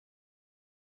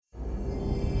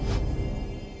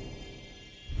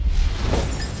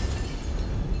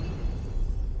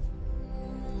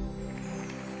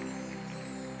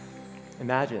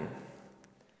Imagine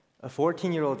a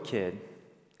 14-year-old kid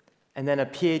and then a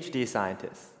PhD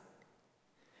scientist.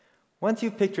 Once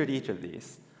you've pictured each of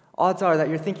these, odds are that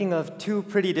you're thinking of two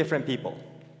pretty different people.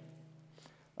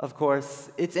 Of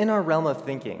course, it's in our realm of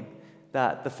thinking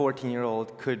that the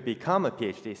 14-year-old could become a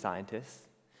PhD scientist,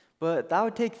 but that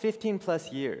would take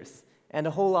 15+ years and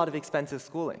a whole lot of expensive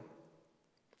schooling.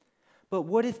 But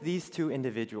what if these two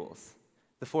individuals,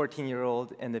 the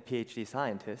 14-year-old and the PhD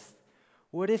scientist,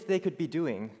 what if they could be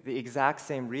doing the exact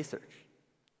same research?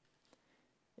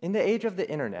 In the age of the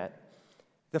internet,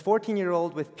 the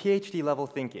 14-year-old with PhD-level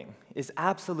thinking is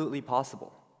absolutely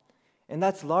possible. And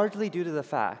that's largely due to the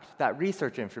fact that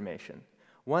research information,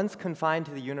 once confined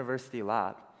to the university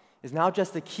lab, is now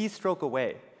just a keystroke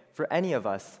away for any of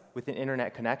us with an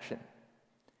internet connection.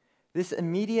 This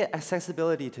immediate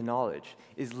accessibility to knowledge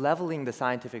is leveling the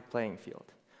scientific playing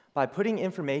field by putting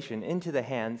information into the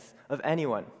hands of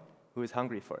anyone who is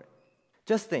hungry for it.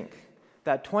 Just think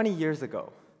that 20 years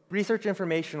ago, research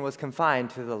information was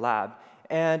confined to the lab,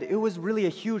 and it was really a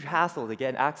huge hassle to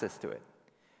get access to it.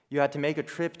 You had to make a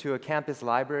trip to a campus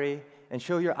library and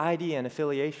show your ID and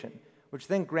affiliation, which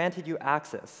then granted you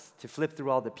access to flip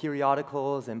through all the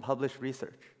periodicals and published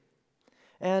research.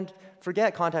 And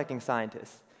forget contacting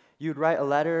scientists. You'd write a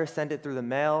letter, send it through the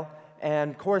mail,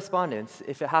 and correspondence,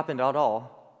 if it happened at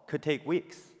all, could take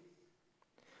weeks.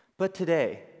 But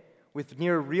today, with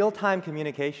near real-time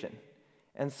communication,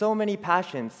 and so many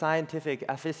passionate scientific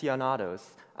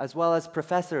aficionados, as well as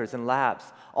professors and labs,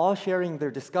 all sharing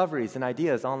their discoveries and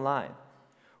ideas online,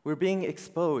 we're being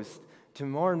exposed to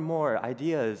more and more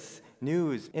ideas,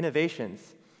 news,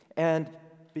 innovations, and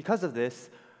because of this,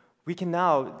 we can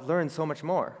now learn so much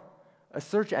more. A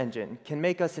search engine can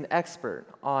make us an expert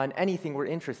on anything we're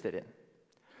interested in.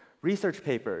 Research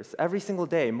papers, every single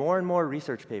day, more and more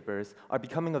research papers are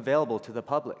becoming available to the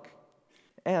public.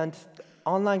 And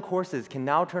online courses can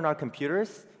now turn our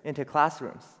computers into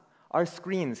classrooms. Our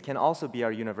screens can also be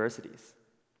our universities.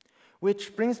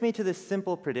 Which brings me to this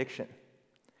simple prediction,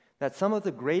 that some of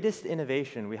the greatest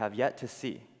innovation we have yet to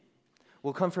see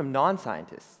will come from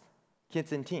non-scientists,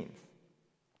 kids and teens.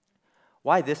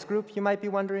 Why this group, you might be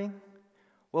wondering?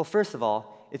 Well, first of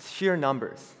all, it's sheer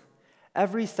numbers.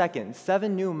 Every second,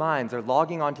 7 new minds are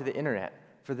logging onto the internet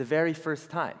for the very first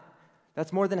time.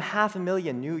 That's more than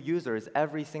 500,000 new users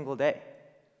every single day.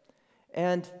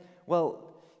 And, well,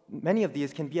 many of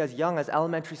these can be as young as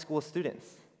elementary school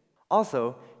students.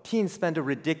 Also, teens spend a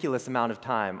ridiculous amount of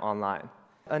time online,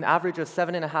 an average of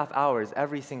 7.5 hours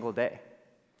every single day.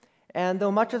 And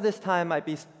though much of this time might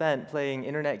be spent playing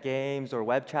internet games or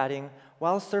web chatting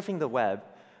while surfing the web,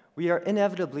 we are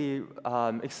inevitably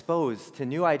exposed to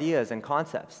new ideas and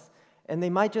concepts. And they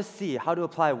might just see how to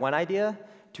apply one idea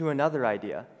to another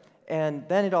idea, and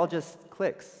then it all just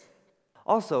clicks.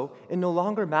 Also, it no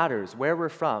longer matters where we're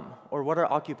from or what our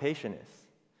occupation is.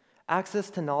 Access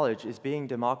to knowledge is being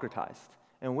democratized,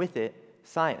 and with it,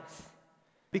 science.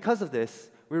 Because of this,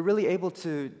 we're really able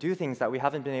to do things that we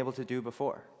haven't been able to do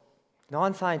before.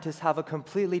 Non-scientists have a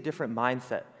completely different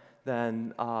mindset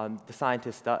than the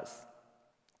scientist does.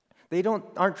 They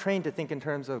aren't trained to think in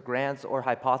terms of grants or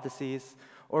hypotheses,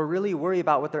 or really worry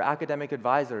about what their academic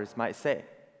advisors might say.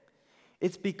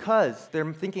 It's because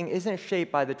their thinking isn't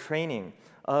shaped by the training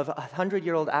of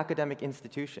 100-year-old academic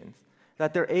institutions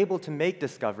that they're able to make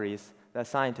discoveries that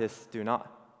scientists do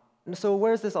not. And so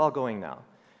where's this all going now?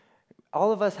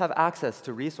 All of us have access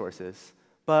to resources,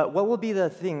 but what will be the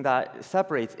thing that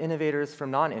separates innovators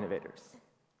from non-innovators?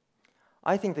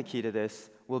 I think the key to this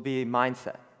will be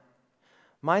mindset.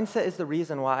 Mindset is the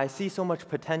reason why I see so much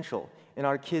potential in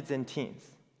our kids and teens.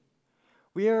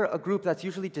 We are a group that's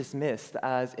usually dismissed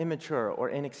as immature or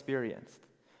inexperienced,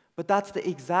 but that's the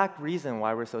exact reason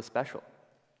why we're so special.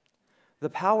 The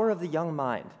power of the young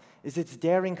mind is its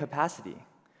daring capacity,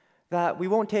 that we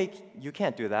won't take, "you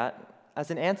can't do that,"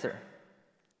 as an answer.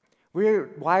 We're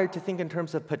wired to think in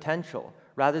terms of potential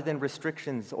rather than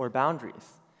restrictions or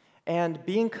boundaries. And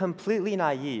being completely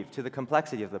naive to the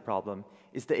complexity of the problem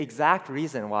is the exact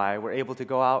reason why we're able to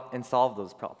go out and solve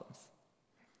those problems.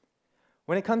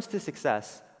 When it comes to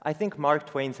success, I think Mark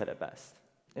Twain said it best.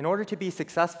 In order to be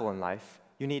successful in life,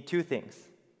 you need 2 things,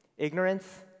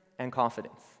 ignorance and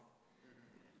confidence.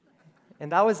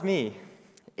 And that was me,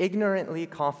 ignorantly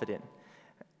confident,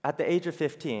 at the age of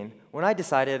 15, when I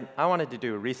decided I wanted to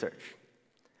do research.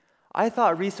 I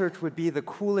thought research would be the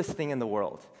coolest thing in the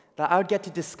world, that I would get to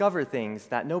discover things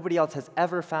that nobody else has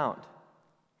ever found.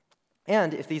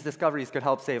 And if these discoveries could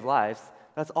help save lives,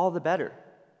 that's all the better.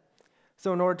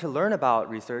 So in order to learn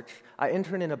about research, I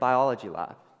interned in a biology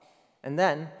lab. And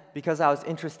then, because I was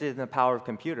interested in the power of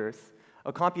computers,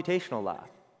 a computational lab.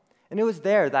 And it was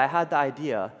there that I had the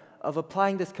idea of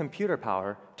applying this computer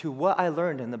power to what I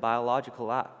learned in the biological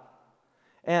lab.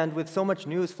 And with so much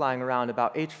news flying around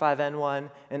about H5N1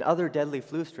 and other deadly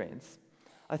flu strains,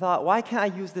 I thought, why can't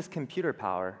I use this computer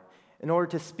power in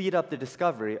order to speed up the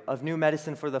discovery of new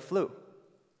medicine for the flu?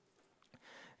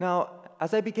 Now,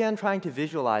 as I began trying to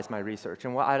visualize my research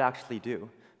and what I'd actually do,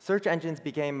 search engines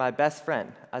became my best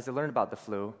friend as I learned about the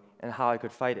flu and how I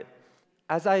could fight it.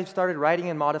 As I started writing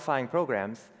and modifying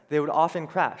programs, they would often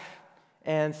crash,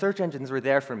 and search engines were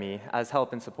there for me as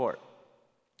help and support.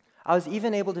 I was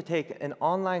even able to take an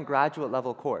online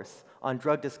graduate-level course on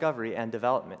drug discovery and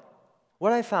development.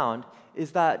 What I found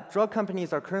is that drug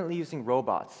companies are currently using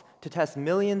robots to test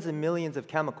millions and millions of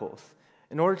chemicals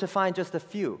in order to find just a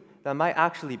few that might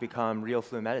actually become real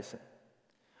flu medicine.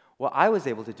 What I was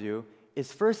able to do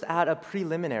is first add a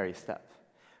preliminary step,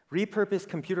 repurpose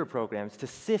computer programs to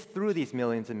sift through these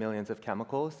millions and millions of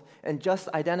chemicals and just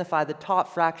identify the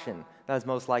top fraction that is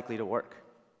most likely to work.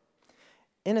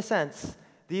 In a sense,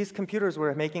 these computers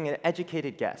were making an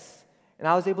educated guess, and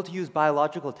I was able to use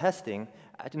biological testing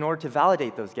in order to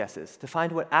validate those guesses, to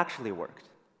find what actually worked.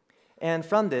 And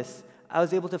from this, I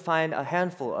was able to find a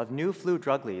handful of new flu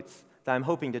drug leads that I'm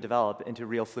hoping to develop into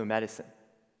real flu medicine.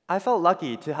 I felt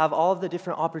lucky to have all of the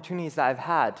different opportunities that I've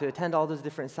had to attend all those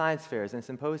different science fairs and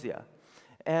symposia.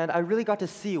 And I really got to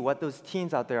see what those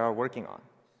teens out there are working on.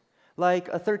 Like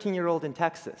a 13-year-old in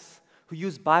Texas who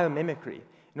used biomimicry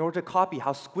in order to copy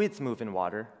how squids move in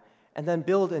water and then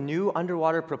build a new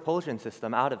underwater propulsion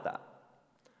system out of that.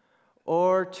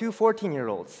 Or two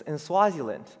 14-year-olds in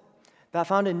Swaziland that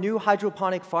found a new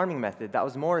hydroponic farming method that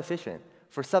was more efficient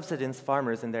for subsistence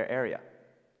farmers in their area.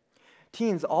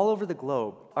 Teens all over the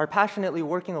globe are passionately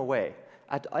working away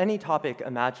at any topic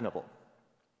imaginable.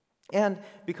 And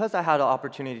because I had an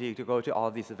opportunity to go to all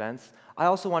of these events, I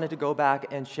also wanted to go back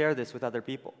and share this with other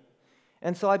people.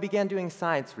 And so I began doing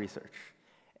science research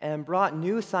and brought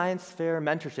new science fair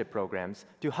mentorship programs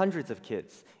to hundreds of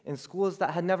kids in schools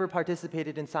that had never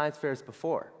participated in science fairs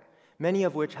before, many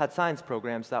of which had science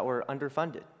programs that were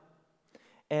underfunded.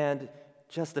 And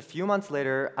just a few months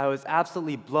later, I was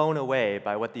absolutely blown away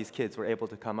by what these kids were able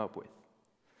to come up with.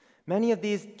 Many of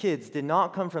these kids did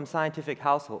not come from scientific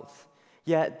households,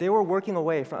 yet they were working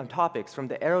away from topics from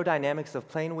the aerodynamics of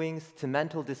plane wings to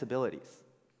mental disabilities.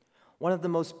 One of the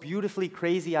most beautifully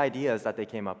crazy ideas that they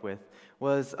came up with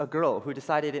was a girl who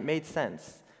decided it made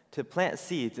sense to plant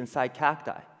seeds inside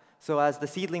cacti, so as the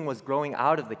seedling was growing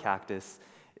out of the cactus,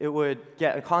 it would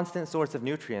get a constant source of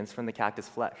nutrients from the cactus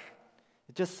flesh.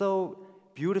 It's just so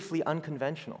beautifully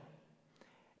unconventional.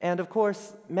 And of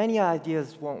course, many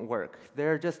ideas won't work.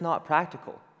 They're just not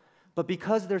practical. But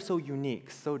because they're so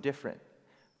unique, so different,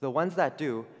 the ones that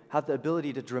do have the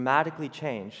ability to dramatically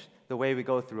change the way we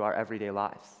go through our everyday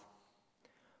lives.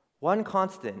 One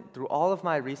constant through all of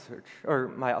my research, or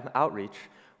my outreach,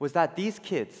 was that these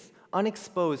kids,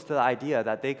 unexposed to the idea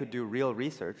that they could do real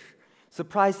research,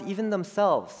 surprised even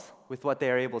themselves with what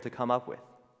they are able to come up with.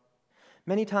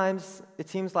 Many times, it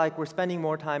seems like we're spending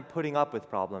more time putting up with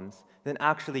problems than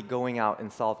actually going out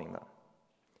and solving them.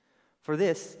 For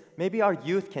this, maybe our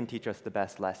youth can teach us the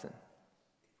best lesson.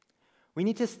 We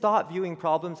need to stop viewing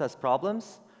problems as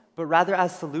problems, but rather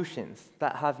as solutions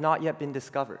that have not yet been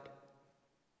discovered.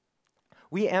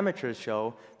 We amateurs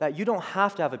show that you don't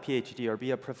have to have a PhD or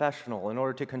be a professional in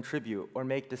order to contribute or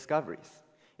make discoveries.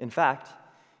 In fact,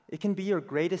 it can be your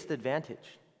greatest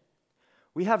advantage.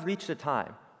 We have reached a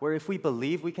time where if we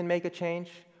believe we can make a change,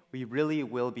 we really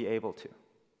will be able to.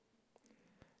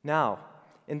 Now,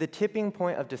 in the tipping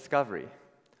point of discovery,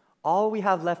 all we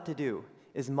have left to do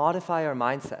is modify our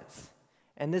mindsets,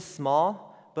 and this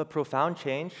small but profound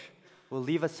change will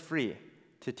leave us free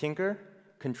to tinker,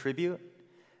 contribute,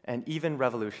 and even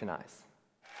revolutionize.